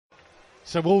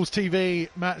So Wolves TV,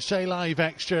 Match Day Live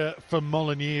Extra from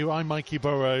Molineux. I'm Mikey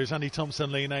Burrows. Andy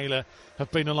Thompson, Lee Naylor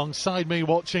have been alongside me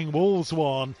watching Wolves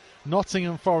 1,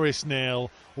 Nottingham Forest 0.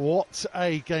 What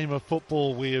a game of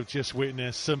football we have just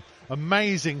witnessed. Some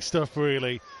amazing stuff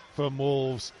really from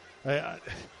Wolves.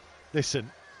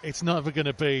 Listen, it's never going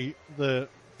to be the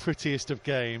prettiest of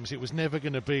games. It was never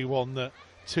going to be one that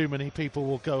too many people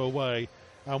will go away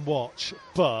and watch.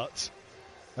 But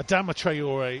Adama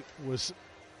Traore was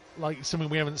like something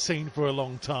we haven't seen for a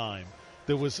long time.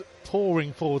 There was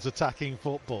pouring forwards attacking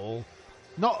football.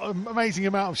 Not an amazing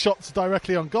amount of shots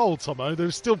directly on goal, Tomo. There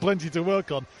was still plenty to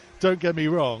work on, don't get me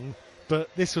wrong.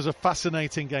 But this was a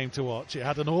fascinating game to watch. It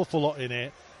had an awful lot in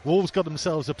it. Wolves got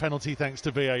themselves a penalty thanks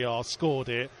to VAR, scored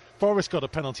it. Forest got a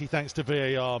penalty thanks to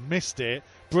VAR, missed it.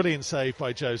 Brilliant save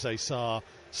by Jose Sarr.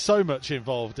 So much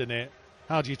involved in it.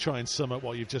 How do you try and sum up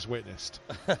what you've just witnessed?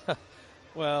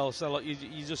 Well, so like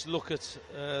you just look at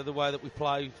the way that we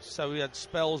play. So we had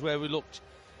spells where we looked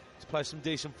to play some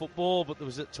decent football, but there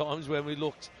was at times when we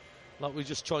looked like we were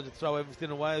just trying to throw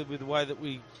everything away with the way that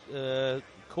we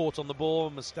caught on the ball,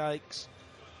 mistakes,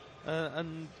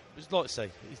 and it's like I say,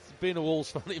 being a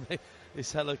Wolves fan,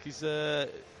 this Hellock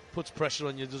puts pressure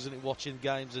on you, doesn't it? Watching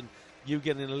games and you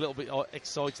getting a little bit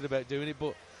excited about doing it,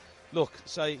 but look,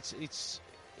 say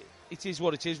it is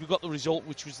what it is. We got the result,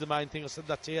 which was the main thing. I said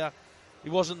that here. It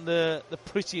wasn't the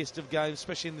prettiest of games,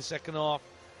 especially in the second half,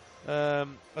 as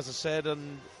I said,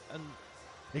 and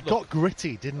it got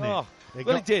gritty, didn't it?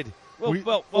 It did.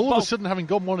 Well, all of a sudden, having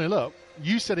gone 1-0 up,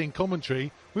 you said in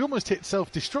commentary, we almost hit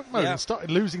self-destruct mode and started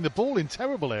losing the ball in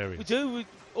terrible areas. We do.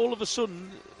 All of a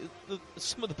sudden,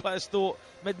 some of the players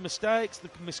made mistakes, they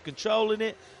missed control in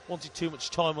it, wanted too much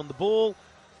time on the ball.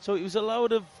 So it was a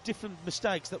load of different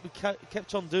mistakes that we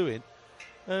kept on doing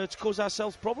to cause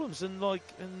ourselves problems, and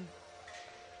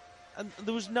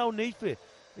there was no need for it.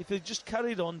 If they just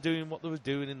carried on doing what they were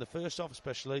doing in the first half,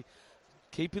 especially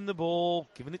keeping the ball,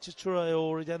 giving it to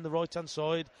Traore down the right-hand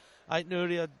side.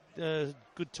 Aït-Nouri had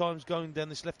good times going down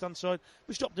this left-hand side.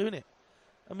 We stopped doing it,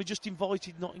 and we just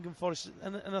invited Nottingham Forest.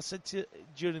 And I said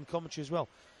during commentary as well,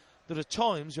 there are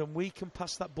times when we can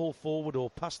pass that ball forward or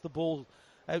pass the ball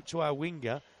out to our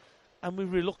winger, and we're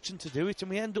reluctant to do it,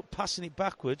 and we end up passing it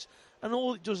backwards. And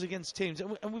all it does against teams,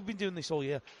 and we've been doing this all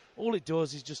year, all it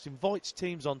does is just invites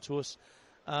teams onto us,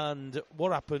 and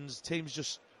what happens, teams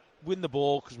just win the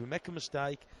ball because we make a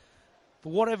mistake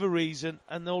for whatever reason,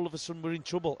 and all of a sudden we're in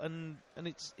trouble, and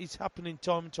it's happening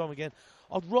time and time again.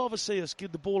 I'd rather see us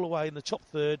give the ball away in the top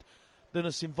third than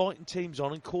us inviting teams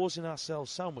on and causing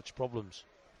ourselves so much problems.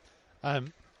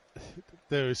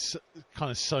 There is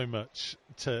kind of so much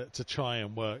to try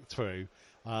and work through.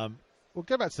 We'll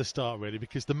go back to the start, really,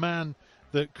 because the man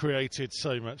that created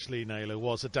so much, Lee Naylor,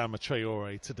 was Adama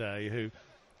Traore today, who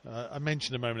I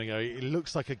mentioned a moment ago. He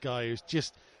looks like a guy who's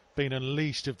just been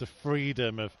unleashed of the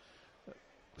freedom of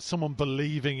someone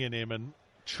believing in him and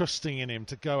trusting in him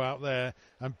to go out there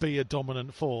and be a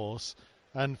dominant force.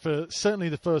 And for certainly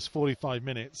the first 45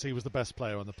 minutes, he was the best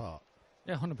player on the park.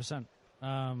 Yeah,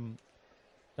 100%.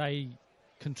 They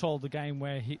controlled the game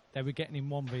where they were getting him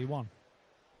 1v1.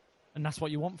 And that's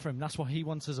what you want from him. That's what he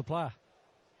wants as a player.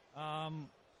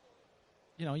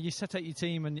 You set out your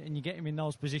team and you get him in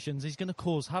those positions, he's going to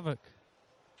cause havoc.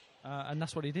 And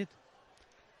that's what he did.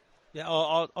 Yeah,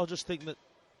 I just think that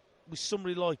with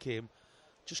somebody like him,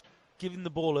 just give him the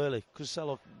ball early. Because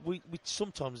we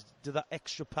sometimes do that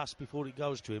extra pass before it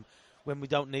goes to him when we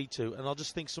don't need to. And I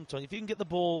just think sometimes if you can get the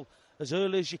ball as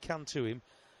early as you can to him,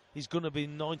 he's going to be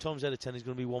 9 times out of 10, he's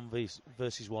going to be 1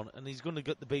 versus 1. And he's going to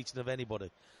get the beating of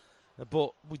anybody.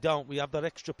 But we don't. We have that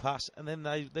extra pass, and then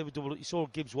they would double. You saw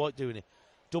Gibbs White doing it,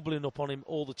 doubling up on him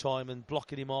all the time and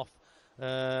blocking him off.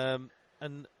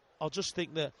 And I just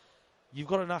think that you've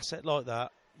got an asset like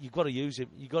that, you've got to use him.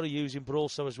 You've got to use him, but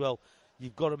also as well,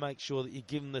 you've got to make sure that you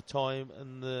give him the time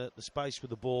and the space with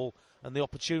the ball and the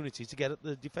opportunity to get at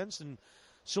the defence. And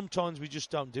sometimes we just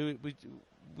don't do it. We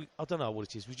I don't know what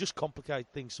it is. We just complicate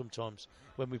things sometimes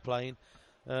when we're playing.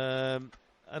 And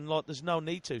there's no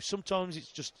need to. Sometimes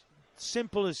it's just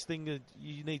simplest thing that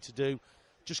you need to do,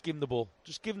 just give him the ball.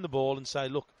 Just give him the ball and say,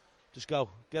 look, just go,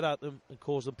 get at them and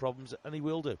cause them problems, and he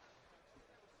will do.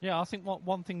 Yeah, I think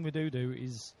one thing we do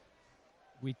is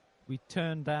we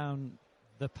turn down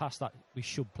the pass that we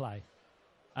should play.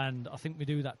 And I think we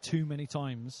do that too many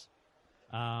times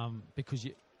because,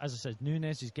 as I said,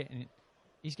 Núñez is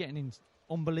getting in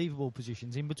unbelievable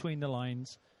positions in between the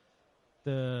lines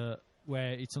where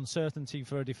it's uncertainty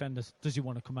for a defender. Does he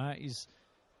want to come out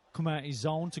his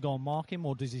zone to go and mark him,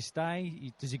 or does he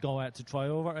stay? Does he go out to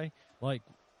Traore?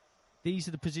 These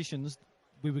are the positions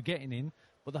we were getting in,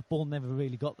 but that ball never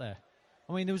really got there.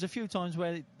 I mean, there was a few times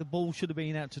where the ball should have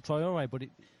been out to Traore, but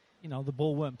the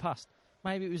ball weren't passed.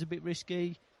 Maybe it was a bit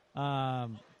risky.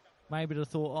 Maybe they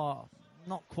thought,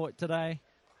 not quite today.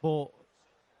 But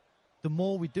the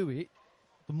more we do it,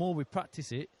 the more we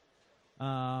practice it,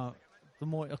 the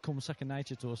more it becomes second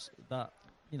nature to us that,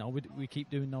 we keep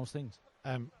doing those things.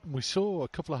 We saw a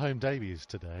couple of home debuts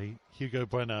today, Hugo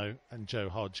Bueno and Joe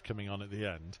Hodge coming on at the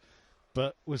end.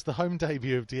 But was the home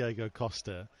debut of Diego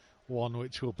Costa one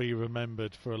which will be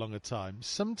remembered for a longer time?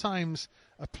 Sometimes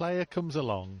a player comes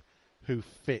along who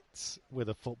fits with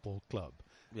a football club.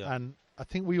 Yeah. And I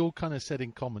think we all kind of said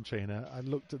in commentary, and I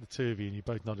looked at the two of you and you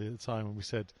both nodded at the time, and we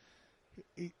said,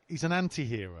 he's an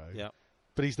anti-hero. Yeah.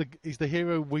 But he's the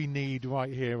hero we need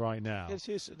right here, right now.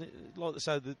 Yes. Like they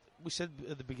said, we said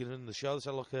at the beginning of the show,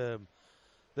 they said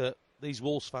that these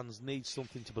Wolves fans need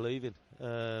something to believe in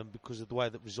because of the way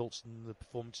that results and the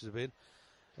performances have been.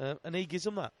 And he gives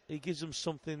them that. He gives them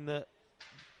something that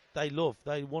they love.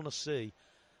 They want to see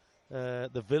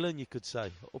the villain, you could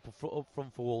say, up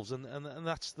front for Wolves. And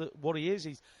that's what he is.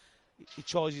 He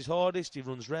tries his hardest. He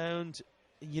runs round.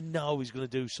 You know he's going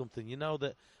to do something. You know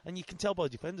that. And you can tell by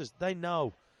defenders. They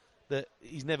know that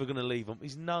he's never going to leave them.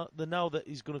 They know that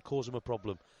he's going to cause them a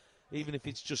problem. Even if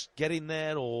it's just getting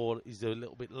there or he's a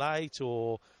little bit late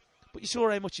But you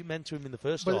saw how much it meant to him in the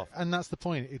first half. And that's the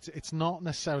point. It's not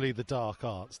necessarily the dark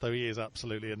arts, though he is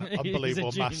absolutely an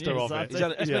unbelievable master of it.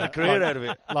 He's made a career out of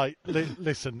it.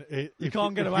 Listen, you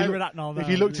can't get away with that now. If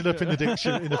you looked it up in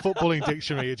the in the footballing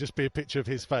dictionary, it'd just be a picture of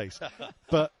his face.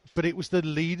 But it was the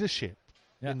leadership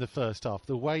in the first half,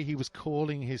 the way he was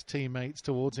calling his teammates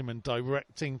towards him and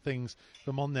directing things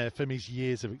from on there from his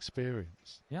years of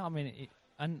experience. Yeah, I mean,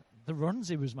 and the runs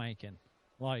he was making,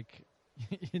 don't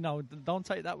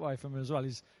take that away from him as well.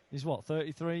 He's what,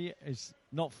 33? He's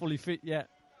not fully fit yet,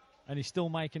 and he's still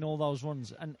making all those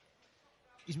runs. And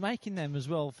he's making them as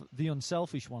well, for the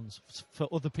unselfish ones, for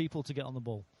other people to get on the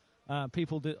ball.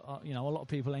 People do, a lot of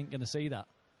people ain't going to see that,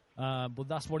 but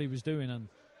that's what he was doing. And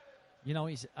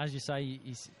he's, as you say,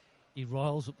 he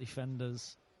riles up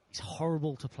defenders. He's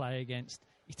horrible to play against.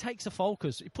 He takes the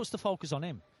focus. He puts the focus on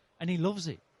him, and he loves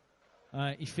it.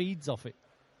 He feeds off it,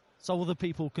 so other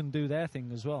people can do their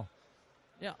thing as well.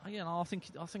 Yeah, I think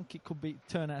it could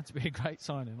turn out to be a great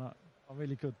signing. I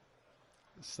really could.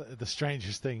 It's the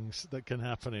strangest things that can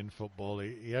happen in football.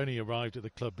 He only arrived at the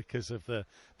club because of the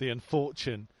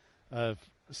unfortune of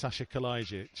Sasha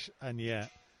Kalajic, and yet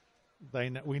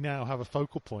we now have a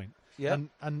focal point. Yeah.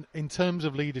 And in terms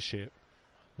of leadership,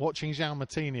 watching João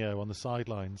Moutinho on the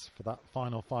sidelines for that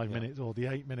final 5 minutes, or the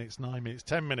 8 minutes, 9 minutes,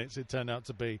 10 minutes it turned out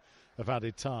to be of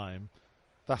added time,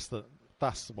 that's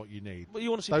what you need. Well, you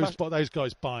want to see those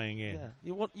guys buying in. Yeah.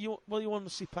 You want to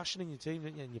see passion in your team,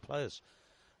 don't you, and your players,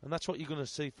 and that's what you're going to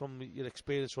see from your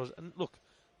experience. And look,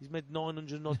 he's made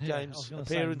 900 odd games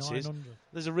appearances.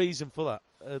 There's a reason for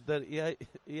that. That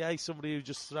he ain't somebody who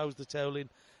just throws the towel in.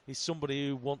 He's somebody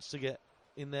who wants to get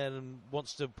in there and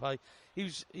wants to play. He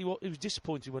was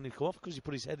disappointed when he come off because he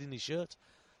put his head in his shirt.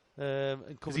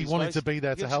 Because he wanted to be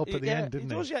there to help at the end, didn't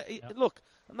he? Does, yeah. Look,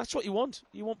 and that's what you want.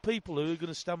 You want people who are going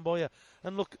to stand by you.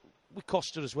 And look, with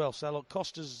Costa as well. So, look,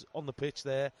 Costa's on the pitch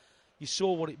there. You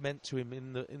saw what it meant to him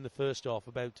in the first half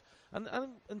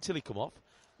and until he come off.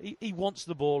 He wants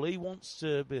the ball. He wants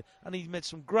to be, and he made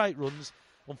some great runs.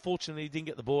 Unfortunately, he didn't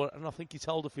get the ball, and I think he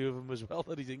told a few of them as well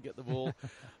that he didn't get the ball.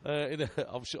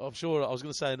 I'm sure I was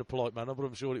going to say in a polite manner, but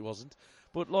I'm sure it wasn't.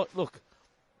 But look,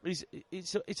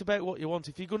 it's about what you want.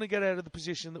 If you're going to get out of the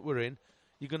position that we're in,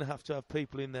 you're going to have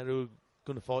people in there who are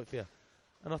going to fight for you.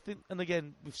 And I think, and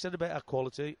again, we've said about our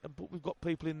quality, but we've got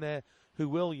people in there who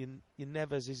will. Your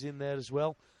Neves is in there as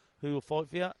well, who will fight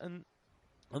for you, and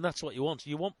that's what you want.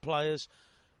 You want players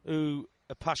who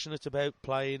are passionate about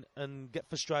playing and get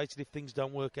frustrated if things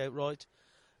don't work out right.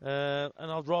 And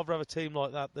I'd rather have a team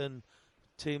like that than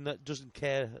a team that doesn't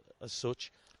care as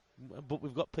such. But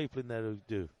we've got people in there who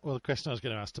do. Well, the question I was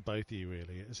going to ask to both of you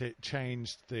really, has it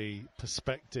changed the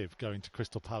perspective going to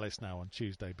Crystal Palace now on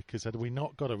Tuesday? Because had we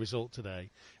not got a result today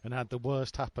and had the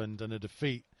worst happened and a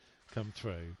defeat come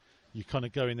through, you kind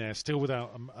of go in there still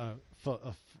without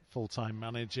a full-time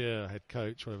manager, a head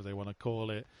coach, whatever they want to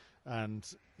call it,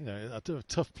 and a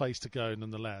tough place to go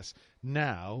nonetheless.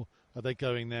 Now, are they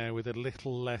going there with a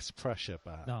little less pressure,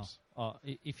 perhaps? No.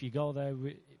 If you go there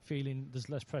feeling there's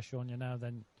less pressure on you now,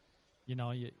 then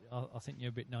I think you're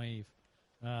a bit naive.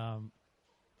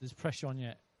 There's pressure on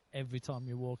you every time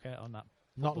you walk out on that.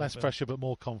 Not less pressure, but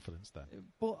more confidence then.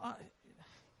 But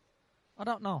I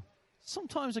don't know.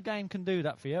 Sometimes a game can do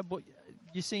that for you, but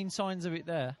you've seen signs of it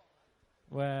there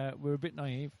where we're a bit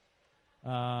naive.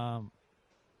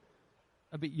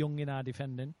 A bit young in our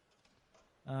defending.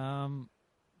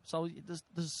 So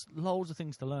there's loads of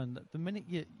things to learn. The minute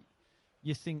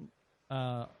you think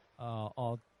there's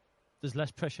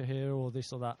less pressure here or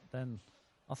this or that, then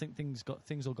I think things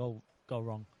will go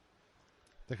wrong.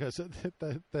 Because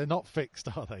they're not fixed,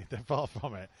 are they? They're far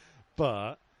from it.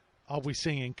 But are we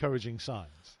seeing encouraging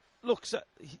signs? Look, so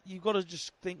you've got to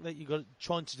just think that you've got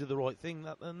trying to do the right thing,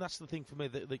 and that's the thing for me.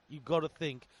 That you've got to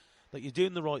think that you're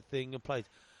doing the right thing and play.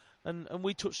 And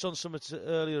we touched on something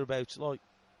earlier about like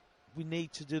we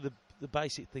need to do the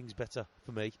basic things better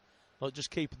for me, like just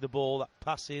keeping the ball, that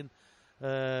passing,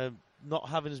 not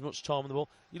having as much time on the ball.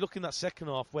 You look in that second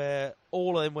half where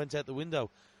all of them went out the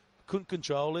window. Couldn't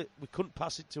control it. We couldn't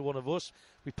pass it to one of us.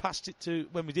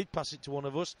 When we did pass it to one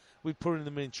of us, we put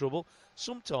them in trouble.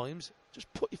 Sometimes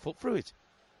just put your foot through it,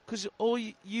 because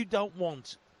you don't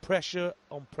want pressure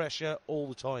on pressure all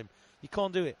the time. You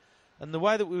can't do it. And the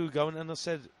way that we were going, and I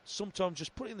said sometimes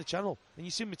just put it in the channel. And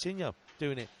you see Moutinho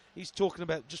doing it. He's talking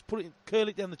about just curl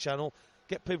it down the channel,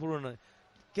 get people running,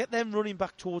 get them running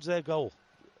back towards their goal.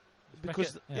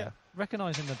 Because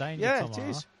recognising the danger. Yeah, it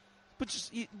is.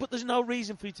 But there's no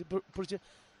reason for you to put it.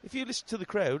 If you listen to the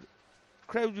crowd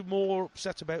are more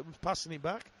upset about passing it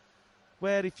back.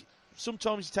 Where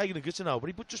sometimes you're taking a good to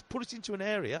nobody, but just put it into an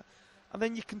area, and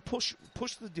then you can push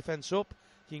the defence up.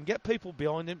 You can get people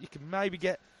behind them. You can maybe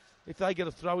get, if they get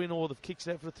a throw in or they've kicked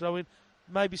it out for a throw in,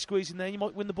 maybe squeeze in there. You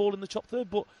might win the ball in the top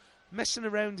third. But messing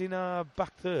around in our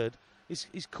back third is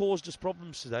caused us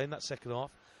problems today in that second half,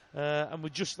 and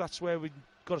that's where we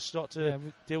got to start to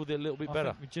deal with it a little bit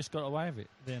better. We just got away with it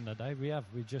at the end of the day.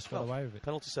 We just got away with it.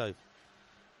 Penalty save.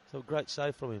 So great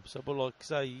save from him. So, but like I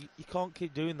say, you can't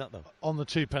keep doing that though. On the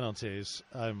two penalties,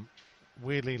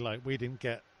 weirdly, like we didn't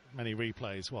get many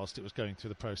replays whilst it was going through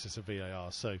the process of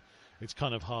VAR. So it's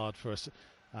kind of hard for us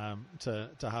to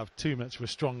have too much of a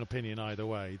strong opinion either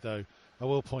way. Though I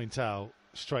will point out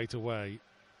straight away,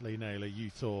 Lee Naylor, you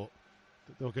thought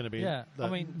they were going to be. Yeah,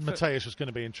 Mateus was going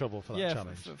to be in trouble for that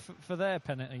challenge. For their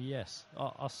penalty, yes.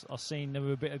 I seen there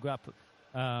were a bit of grappling,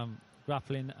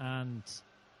 and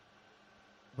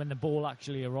when the ball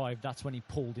actually arrived, that's when he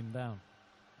pulled him down,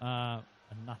 and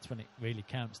that's when it really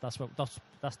counts. That's where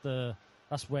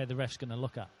the ref's going to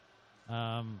look at,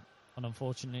 and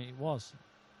unfortunately, it was.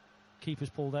 Keeper's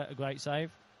pulled out a great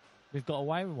save. We've got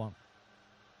away with one,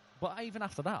 but even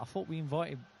after that, I thought we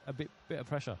invited a bit of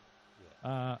pressure.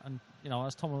 And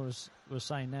as Thomas was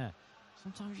saying there,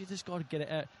 sometimes you just got to get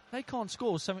it out. They can't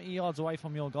score 70 yards away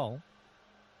from your goal.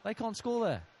 They can't score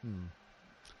there.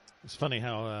 It's funny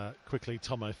how quickly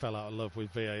Tomo fell out of love with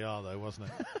VAR, though, wasn't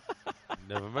it?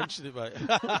 Never mentioned it, mate.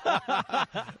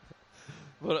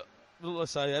 But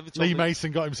let's say every time Lee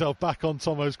Mason got himself back on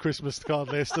Tomo's Christmas card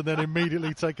list and then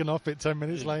immediately taken off it 10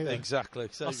 minutes later. Exactly.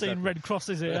 I've seen red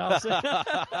crosses here.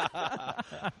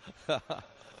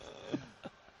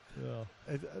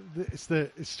 It's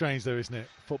strange though, isn't it?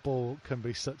 Football can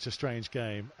be such a strange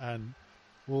game, and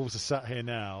Wolves are sat here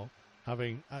now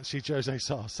having actually Jose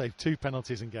Sarr saved 2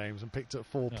 penalties in games and picked up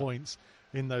 4 points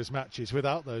in those matches.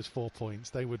 Without those 4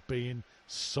 points, they would be in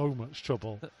so much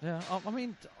trouble. Yeah, I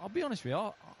mean, I'll be honest with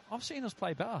you, I've seen us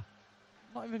play better.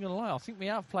 Not even going to lie, I think we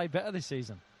have played better this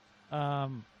season. But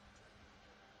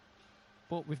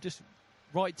we've just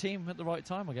right team at the right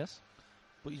time, I guess.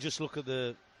 But you just look at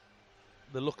the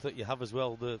look that you have as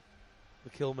well, the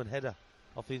Kilman header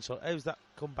off the inside. How's that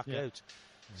come back out?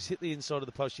 Just hit the inside of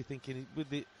the post. You're thinking with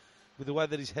the way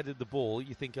that he's headed the ball,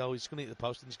 you think, he's going to hit the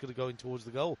post and he's going to go in towards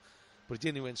the goal. But he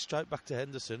didn't. He went straight back to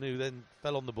Henderson, who then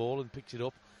fell on the ball and picked it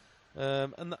up.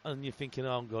 And you're thinking,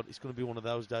 oh God, it's going to be one of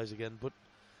those days again. But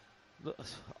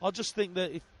I just think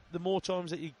that if the more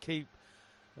times that you keep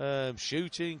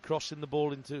shooting, crossing the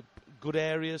ball into good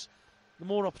areas, the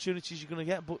more opportunities you're going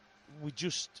to get. But we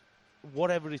just,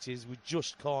 whatever it is, we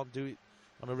just can't do it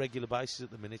on a regular basis at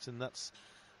the minute, and that's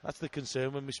the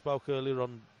concern. When we spoke earlier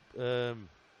on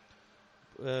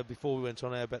before we went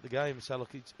on air about the game, so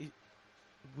look,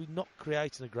 we're not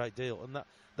creating a great deal, and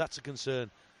that's a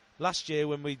concern. Last year,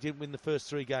 when we didn't win the first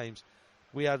 3 games,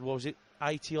 we had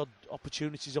 80 odd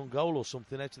opportunities on goal or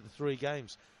something out of the 3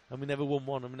 games, and we never won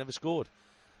one and we never scored.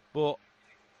 But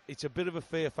it's a bit of a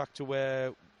fear factor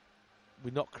where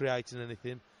we're not creating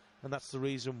anything, and that's the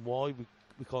reason why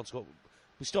we can't score.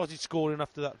 We started scoring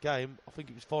after that game. I think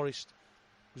it was Forest.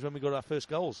 Was when we got our first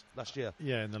goals last year.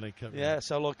 Yeah, in the League Cup. Yeah,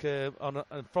 so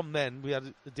and from then we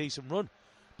had a decent run,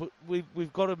 but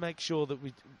we've got to make sure that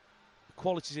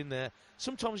quality's in there.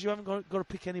 Sometimes you haven't got to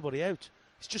pick anybody out.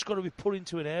 It's just got to be put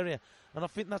into an area, and I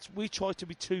think we try to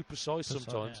be too precise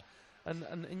sometimes, and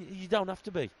you don't have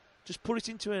to be. Just put it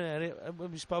into an area. And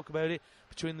when we spoke about it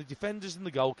between the defenders and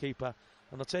the goalkeeper,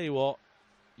 and I'll tell you what,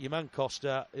 your man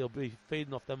Costa, he'll be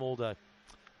feeding off them all day.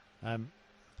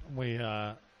 We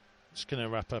are just going to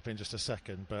wrap up in just a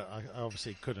second, but I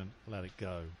obviously couldn't let it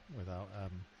go without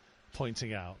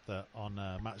pointing out that on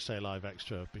Matchday Live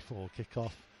Extra before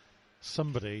kick-off,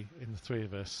 somebody in the three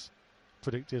of us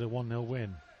predicted a 1-0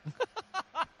 win.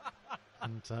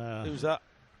 And who's that?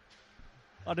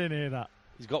 I didn't hear that.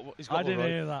 He's got I one didn't right.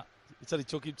 hear that. It said he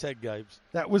took him 10 games.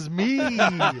 that was me.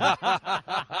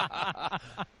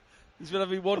 He's been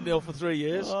having 1-0 for 3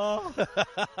 years. Oh.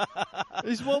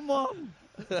 It's 1-1.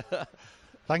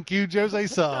 Thank you, Jose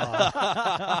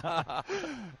Sarr.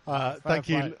 Thank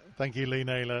play. you, Lee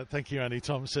Naylor. Thank you, Andy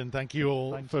Thompson. Thank you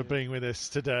all for being with us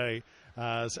today,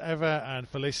 as ever, and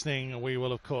for listening. We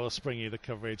will, of course, bring you the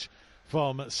coverage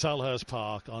from Selhurst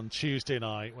Park on Tuesday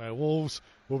night, where Wolves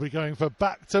will be going for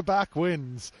back-to-back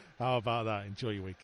wins. How about that? Enjoy your week.